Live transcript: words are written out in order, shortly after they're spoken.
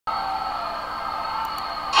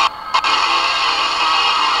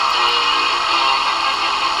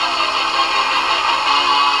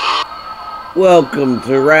Welcome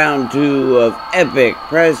to round 2 of epic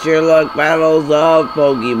Press Your Luck battles of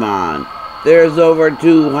Pokemon. There's over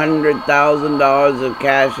 $200,000 of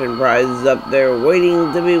cash and prizes up there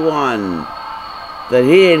waiting to be won. The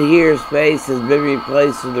Hidden Here space has been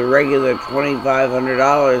replaced with the regular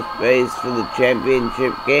 $2,500 space for the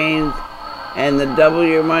championship games, and the double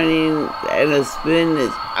your money and a spin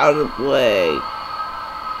is out of play.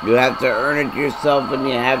 You have to earn it yourself, and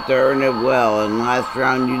you have to earn it well. And last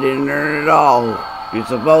round you didn't earn it all. You're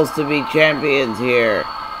supposed to be champions here.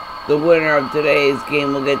 The winner of today's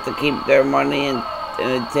game will get to keep their money, and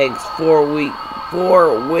it takes 4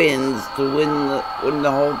 wins to win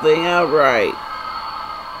the whole thing outright.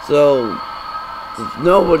 So, since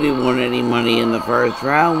nobody won any money in the first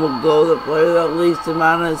round, we'll go the player with the least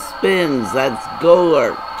amount of spins. That's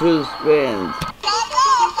Goler, 2 spins.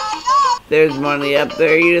 There's money up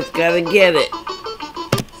there, you just gotta get it.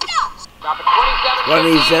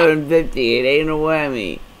 $27.50, it ain't a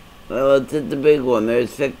whammy. Well, let's hit the big one.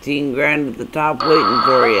 There's 15 grand at the top waiting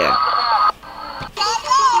for you.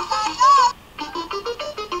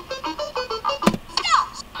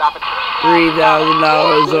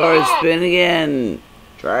 $3,000 or spin again.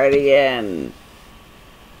 Try it again.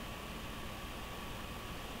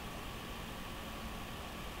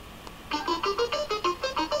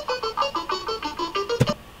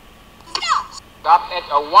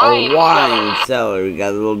 A wine cellar. We got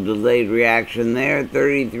a little delayed reaction there.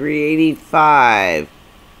 $33.85.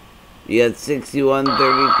 You got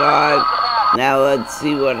 $61.35. Now let's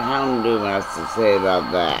see what Houndoom has to say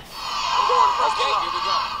about that.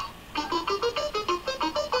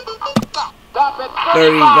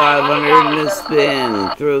 $3,500 in a spin.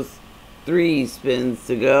 Through 3 spins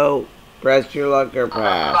to go. Press your luck or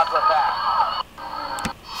pass.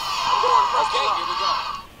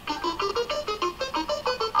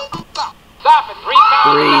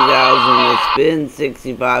 $3,000 a spin,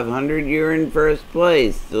 $6,500. You're in first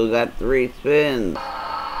place. Still got 3 spins.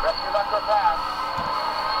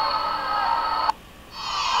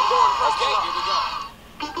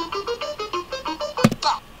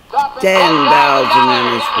 $10,000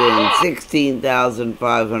 in a spin,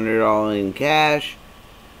 $16,500 all in cash.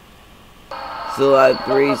 Still have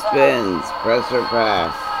 3 spins. Press or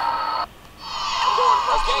pass.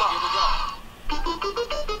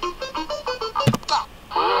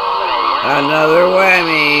 Another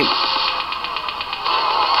whammy.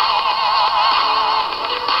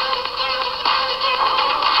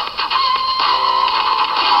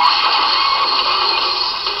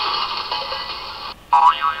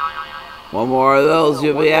 One more of those,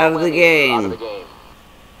 you'll be out of the game.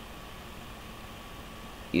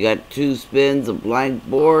 You got 2 spins, a blank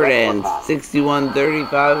board, and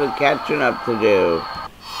 $61.35 of catching up to do.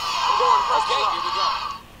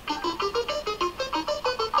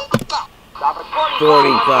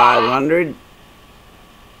 $4,500.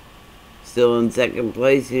 Still in second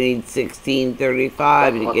place. You need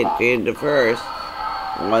 $16.35 to get you into first.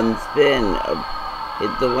 1 spin.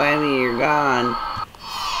 Hit the whammy, you're gone.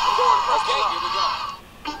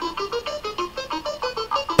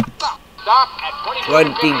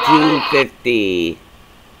 $22.50.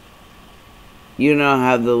 You now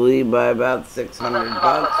have the lead by about $600. We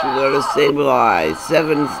go to stabilize.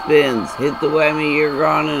 7 spins. Hit the whammy, you're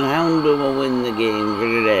gone, and Houndoom will win the game for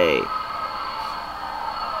today.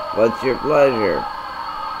 What's your pleasure?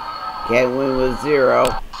 Can't win with 0.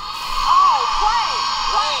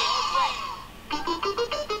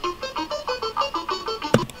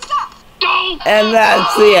 And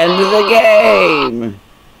that's the end of the game.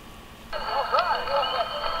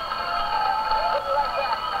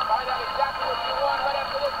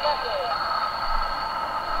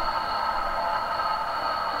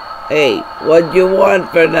 Hey, what'd you want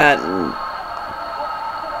for nothing?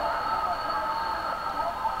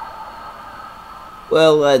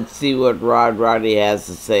 Well, let's see what Roddy has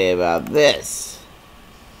to say about this.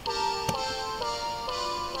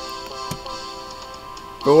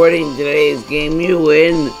 For winning today's game, you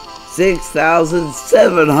win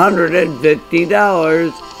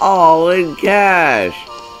 $6,750, all in cash.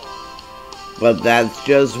 But that's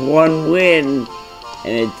just 1 win.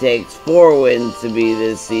 And it takes 4 wins to be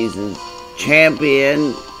this season's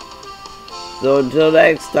champion. So until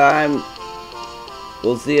next time,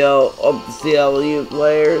 we'll hope to see all you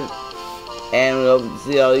players, and we hope to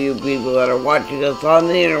see all you people that are watching us on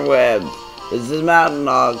the interwebs. This is Mountain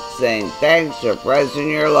Hawk saying thanks for pressing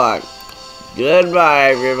your luck.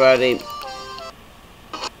 Goodbye, everybody.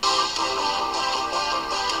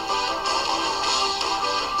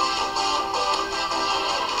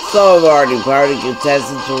 Some of our departing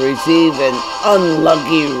contestants will receive an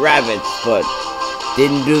unlucky rabbit's foot.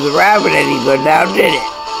 Didn't do the rabbit any good now, did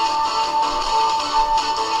it?